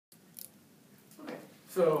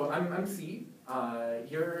So I'm C.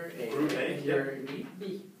 You're A. Group A, And you're B.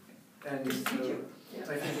 B. And Nice to meet you. Nice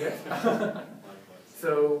to meet you.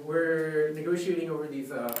 So we're negotiating over these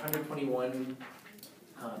 $121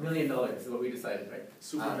 million is what we decided, right?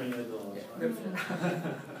 Super million dollars. Yeah.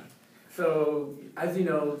 So as you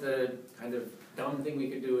know, the kind of dumb thing we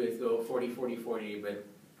could do is go 40, 40, 40, but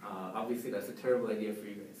obviously that's a terrible idea for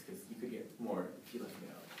you guys because you could get more if you left me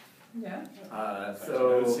out. Yeah.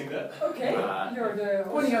 So Noticing that. Okay. You're the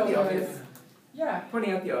pointing out the obvious. Yeah.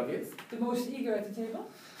 Pointing out the obvious. The most eager at the table.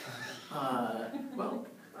 Well,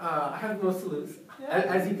 I have the most to lose, Yeah.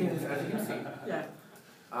 as you can see. Yeah.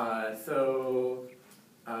 So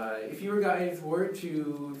if you guys were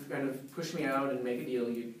to kind of push me out and make a deal,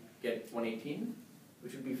 you'd get 118,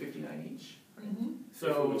 which would be 59 each. Mm-hmm. So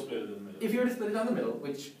if we would split it in the middle. if you were to split it down the middle,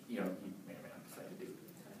 which you may or may not decide to do.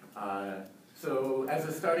 So as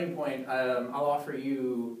a starting point, I'll offer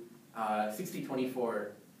you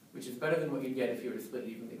 60-24, which is better than what you'd get if you were to split it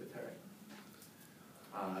evenly with her.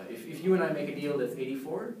 If you and I make a deal that's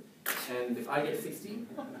 84, and if I get 60,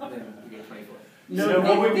 then you get 24.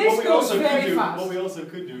 No, this goes very do, fast. what we also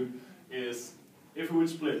could do is, if we would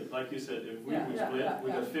split, like you said, if we would split,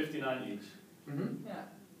 we got 59 each. Mm-hmm. Yeah.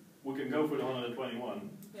 We can go for the 121,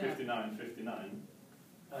 Yeah. 59, 59,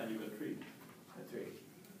 and you got 3. That's right.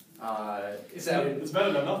 It's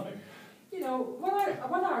better than nothing. You know, what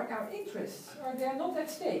are our interests? Are they not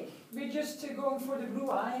at stake? We're just going for the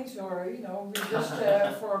blue eyes, or you know, we're just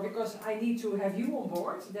because I need to have you on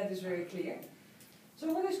board. That is very clear. So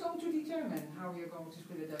what is going to determine how we are going to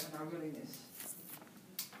split it up and our willingness?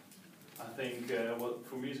 I think what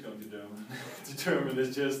for me is going to determine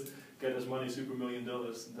is just get as many super $1 million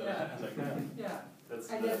as I can. Yeah. That's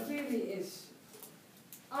And that clearly is,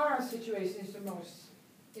 our situation is the most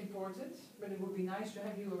important, but it would be nice to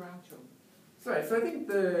have you around too. Sorry, so I think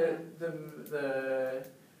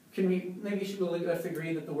let's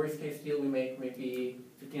agree that the worst case deal we make may be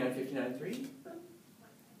 59-59-3?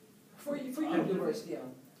 For you, the worst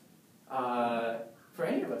deal. For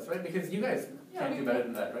any of us, right? Because you guys can't do better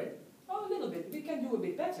than that, right? Oh, a little bit. We can do a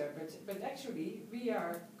bit better, but actually we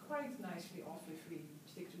are quite nicely off if we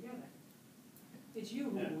stick together. It's you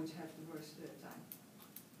who would have the worst time.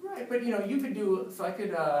 Right, but you know, you could do, so I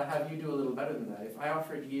could have you do a little better than that. If I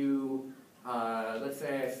offered you, let's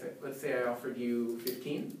say I offered you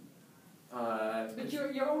 15. But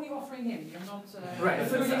you're only offering him, you're not... right,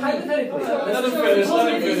 so it's hypothetically. Let him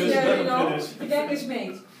finish. The game is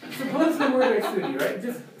made. Suppose we were to exclude you, right?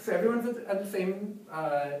 Just so everyone's at the same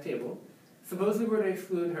table. Suppose we were to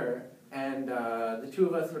exclude her, and the two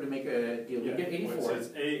of us were to make a deal. We'd get 84. So it's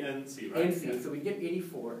A and C, right? A and C, so we'd get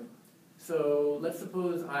 84. So let's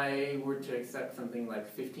suppose I were to accept something like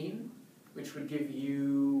 15, which would give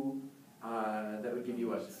you, that would give you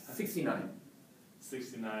what, 69.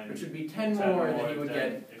 69. Which would be 10 more than you would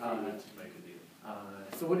get. If we would make a deal.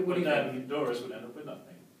 So what do you think? Then Doris would end up with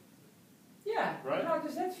nothing. Yeah, Right? How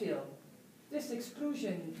does that feel? This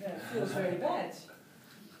exclusion feels very bad.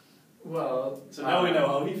 Well, so now we know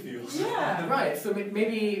how he feels. Yeah. Right, so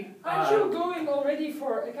maybe... Aren't you going already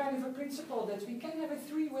for a kind of a principle that we can have a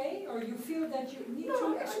three-way, or you feel that you need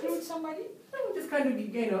to exclude somebody? No, just kind of,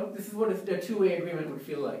 you know, this is what a two-way agreement would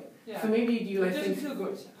feel like. Yeah. So maybe do you It guys doesn't think... feel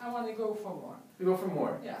good. I want to go for more. We go for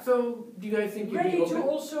more. Yeah. So do you guys think you'd be Ready open? to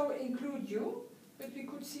also include you, but we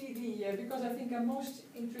could see the, because I think I'm most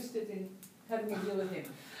interested in having a deal with him.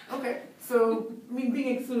 Okay, so, I mean,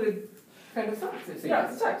 being excluded kind of sucks, it seems.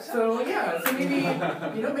 Yeah, it sucks. So, yeah, so maybe,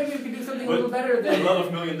 you know, maybe we could do something a little better than... A lot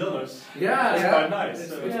of $1 million. Yeah, It's yeah. quite nice. It's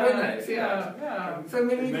So quite nice, yeah. Yeah. So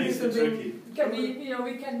maybe it we could do makes it something... tricky. Can we, you know,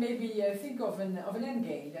 we can maybe think of an end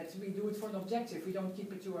game, that we do it for an objective, we don't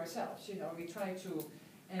keep it to ourselves, you know, we try to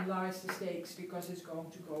enlarge the stakes because it's going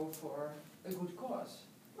to go for a good cause.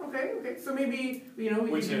 Okay, so maybe, you know,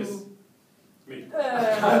 we Which could do... is me.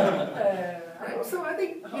 Right, so I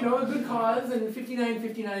think, you know, a good cause and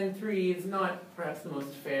 59-59-3 is not perhaps the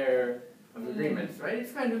most fair of agreements, right?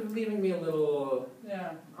 It's kind of leaving me a little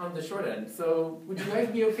on the short end. So would you guys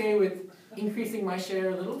be okay with increasing my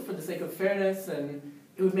share a little for the sake of fairness, and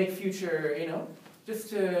it would make future, you know, just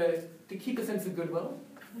to keep a sense of goodwill?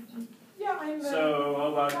 Yeah, I'm... So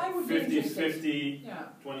how about I would be 50-50-21?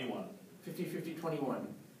 50-50-21.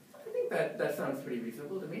 I think that sounds pretty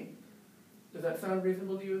reasonable to me. Does that sound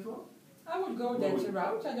reasonable to you as well? I would go that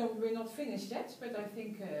route. We're not finished yet, but I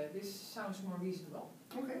think this sounds more reasonable.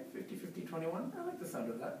 Okay, 50-50-21. I like the sound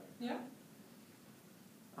of that. Yeah?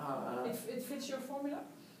 It fits your formula?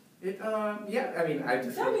 Yeah, I mean, I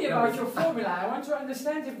just... Tell me about your formula. I want to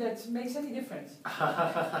understand if that makes any difference.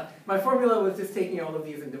 My formula was just taking all of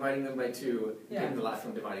these and dividing them by 2, Yeah. and the last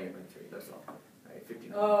one dividing it by 3, that's all. Right?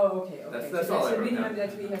 59. Oh, okay, okay. That's so all that's I the wrote minimum down.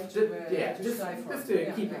 that we have to, just strive for. just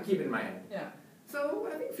to keep it in my head. Yeah. So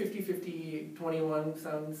I think 50-50-21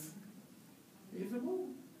 sounds reasonable.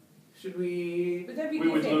 Should we But then we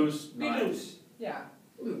would give in. lose We 9. lose. Yeah.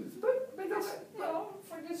 lose? But Because,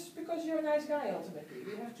 for this, because you're a nice guy ultimately.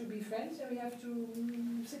 We have to be friends and we have to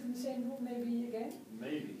sit in the same room maybe again.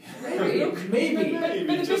 Maybe. maybe.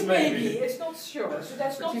 But a just big maybe. maybe. It's not sure. So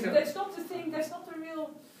that's But not you know. that's not the thing. That's not the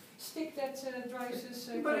real stick that drives us.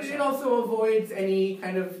 But closer. it also avoids any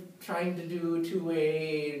kind of trying to do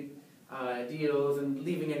two-way deals and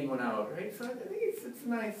leaving anyone out, right? So I think it's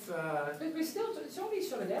nice. But we still, it's only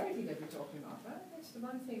solidarity that we're talking about, right? That's the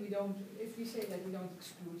one thing we don't, if we say that we don't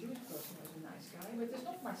exclude you, because you're a nice guy, but there's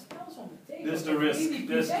not much else on the table. There's the that risk. really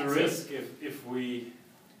There's the presents it. risk if we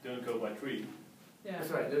don't go by 3, Yeah, That's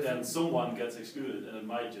right. then someone gets excluded, and it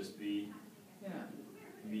might just be yeah,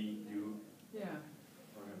 me, you, yeah.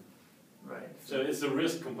 or him. Right. So it's the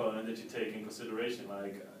risk component that you take in consideration.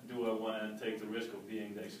 Like, do I want to take the risk of being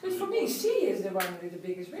the But excluded? for me, one? C is the one with the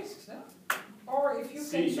biggest risks, no? Or if you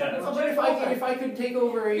C, can sort yeah. of Oh, but if I could take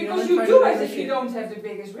over, you know, because and you try do to as if you negotiate- don't have the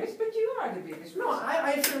biggest risk, but you are the biggest risk. No,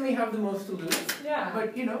 I certainly have the most to lose. Yeah,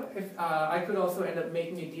 But you know, if I could also end up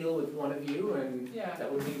making a deal with one of you, and yeah,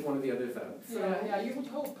 that would leave one of the others out. So, yeah, you would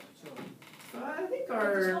hope so. so I think But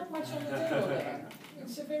there's our not much on the table there.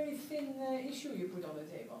 It's a very thin issue you put on the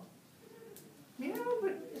table.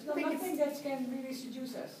 but There's I not think nothing that can really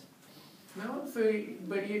seduce us. no. So,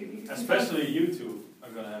 but you Especially you two are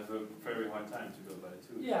going to have a very hard time to go by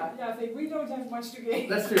 2. Yeah, I think we don't have much to gain.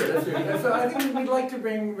 That's true. That's true. Yeah, so I think we'd like to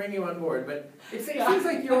bring you on board, but it Yeah. seems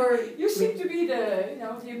like you're. You seem to be the,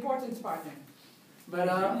 the important partner. But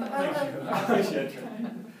Thank you. I appreciate it.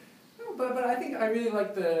 No, but I think I really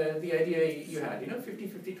like the idea you had. You know,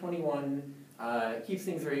 50-50-21 keeps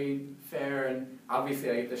things very fair, and obviously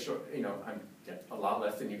I get the short. You know, I'm get a lot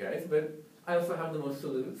less than you guys, but I also have the most to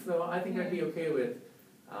lose. So I think I'd be okay with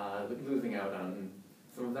losing out on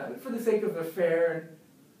some of that for the sake of a fair,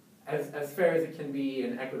 as fair as it can be,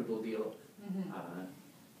 an equitable deal.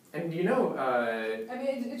 And you know, I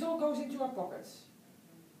mean, it all goes into our pockets.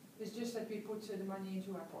 It's just that we put the money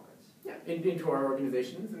into our pockets. yeah, into our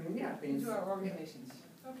organizations, and yeah, things. Into our organizations.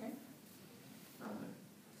 Okay.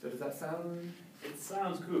 So does that sound? It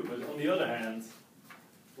sounds good, but on the other hand,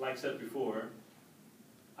 like said before,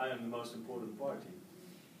 I am the most important party.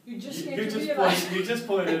 You just You came to just realize. you just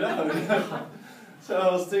pointed out. So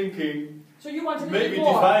I was thinking, So you want a little maybe bit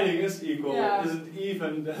more. dividing is equal. Yeah. Is it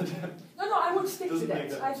even? No, I would stick to Doesn't make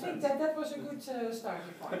that. that I much think sense. that was a good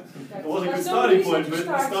starting point. It was a good There's no starting reason point, to but the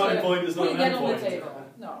start, starting point is not putting an that end on the point. table.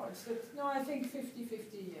 No, it's that, no, I think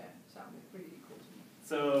 50-50 sounded pretty equal to me.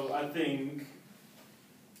 So I think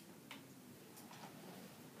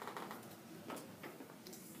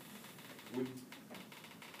I'm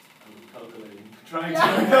calculating, trying to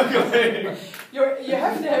calculate. You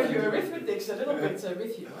have to have your arithmetics a little bit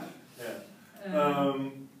with you, huh? Yeah.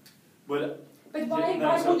 But But why, yeah, no,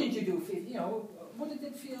 why so- wouldn't you do 50? Wouldn't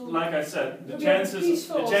it feel... like I said, the To be chances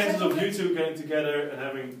peaceful, of you settlement. two getting together and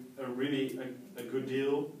having a really a good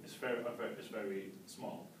deal is very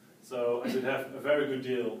small. So I could have a very good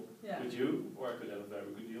deal Yeah. with you, or I could have a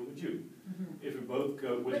very good deal with you. Mhm. If we both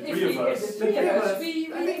go with But the if 3 we, of if us, the three of us,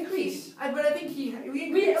 we I think increase. but I think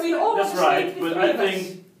We all that's want to right. take the But 3 I of us.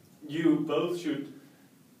 think you both should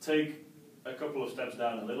take a couple of steps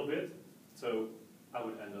down a little bit. So I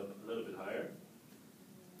would end up a little bit higher.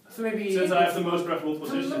 So maybe Since I have the most preferable So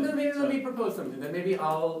position. let me propose something. Then maybe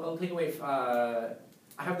I'll take away.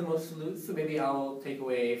 I have the most to lose, so maybe I'll take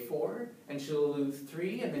away 4, and she'll lose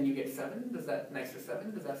 3, and then you get 7. Does that an extra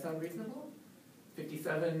 7? Does that sound reasonable?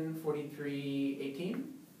 57, 43,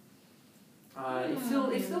 18. It's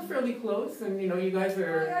still fairly close, and you know you guys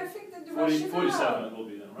are. I think that the 40, rationale... 47 it will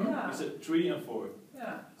be then, right? Yeah. You said 3 and 4.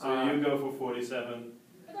 Yeah. So you go for 47.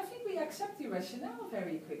 And I think we accept the rationale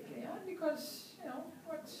very quickly, yeah? Because,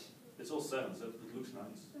 It's all 7, so it looks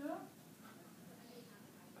nice. yeah.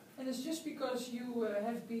 And it's just because you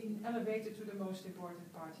have been elevated to the most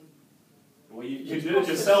important party. Well, you It's did it cost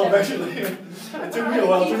yourself, of actually. It took me a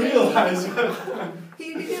while to realize.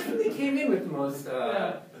 He definitely came in with the most.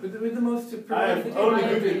 With the most to I have prevent only I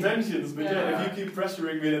good agree. intentions, but yeah, if you keep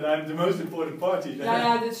pressuring me that I'm the most important party, then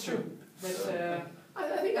Yeah, that's true. But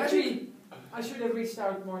I think actually, I should have reached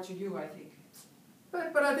out more to you, I think.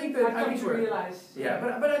 but I think that I've come to realize.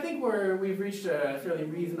 yeah, but I think we've reached a fairly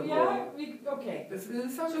reasonable. Yeah, okay. This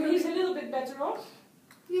sounds So good. he's a little bit better off,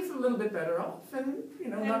 He's a little bit better off, and you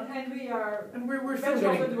know, not, and we are and we're still better off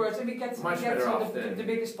getting with the words, and we get much better off the than-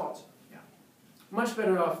 biggest pot. much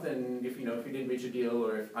better off than if we didn't reach a deal,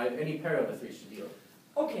 or if any pair of us reached a deal.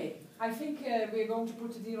 Okay, I think we're going to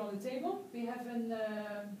put the deal on the table. We have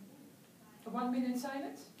a 1 minute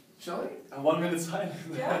silence. Shall we? A 1 minute silence.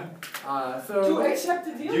 Yeah. So To accept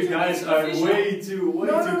the deal. You guys are way too keen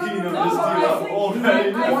on this deal I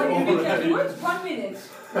already. think we can do it. 1 minute.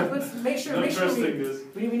 Let's make sure. Not trusting this.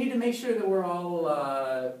 We need to make sure that we're all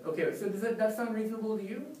okay. So does that sound reasonable to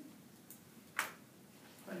you?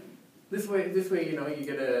 This way, you know, you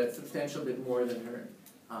get a substantial bit more than her.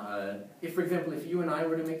 If, for example, if you and I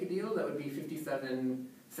were to make a deal, that would be 57,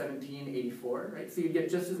 17, 84, right? So you'd get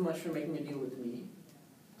just as much for making a deal with me.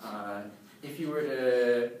 If you were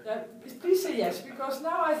to... Please say yes, because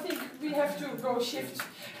now I think we have to go shift.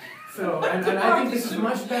 So, and I think this is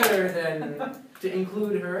much better than to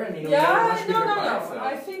include her and, you know, no.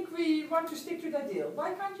 I think we want to stick to that deal.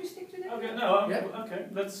 Why can't you stick to that deal? Okay, okay.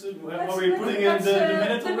 Let's, are we putting in the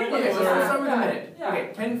minute already? Okay, so let's start with the Yeah. minute. Yeah. Okay,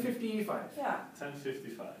 10:55. Yeah.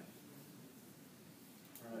 10:55.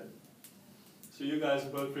 Right. So you guys are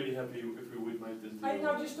both pretty happy if we would make this deal. I'm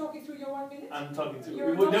now just talking to your 1 minute. I'm talking to you.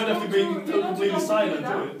 You're We don't not have to going be to- you're not completely going to silent do to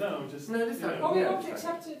that? it. No, just... No, just talking. Oh, we Yeah, don't sorry.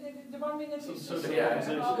 accept the 1 minute.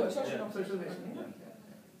 Socialization. Socialization.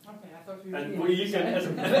 Okay, I thought we were. And you can,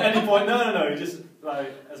 at any point, no, you just,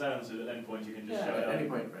 like, as I answered, at any point you can just shout At out. any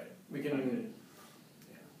point, right. We can...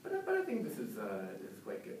 Yeah. But I think this is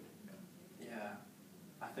quite good. Yeah.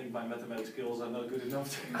 I think my mathematics skills are not good enough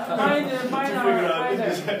to, Mine to are figure out if either.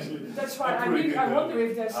 this actually... That's why I'm pretty I good wonder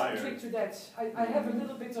if there's higher. some trick to that. I have a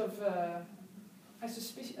little bit of a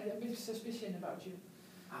bit of suspicion about you.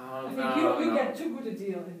 I think you get too good a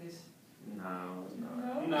deal in this. No.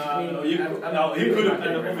 No, he could have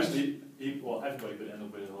ended up, obviously, well, everybody could end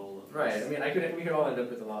up with a whole... Right, I mean, we could all end up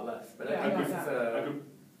with a lot less, but I think this is I could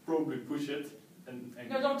probably push it and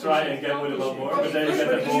don't try push it, and get don't with a push lot it. more, Okay, but then you get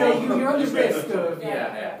but that you whole... know, you're on the risk of,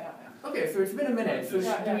 Yeah. Okay, so it's been a minute, so do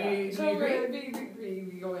we agree?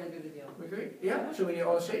 We go ahead with the deal. We agree? Yeah? Shall we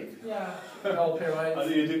all shake? Yeah. All pair wise? How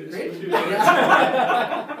do you do this? Great?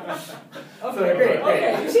 Okay, So, great.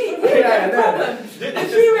 okay, you see, Yeah, the problem. This The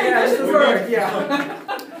three-way doesn't work. Yeah.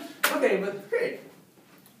 Okay, but great.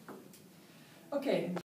 Okay.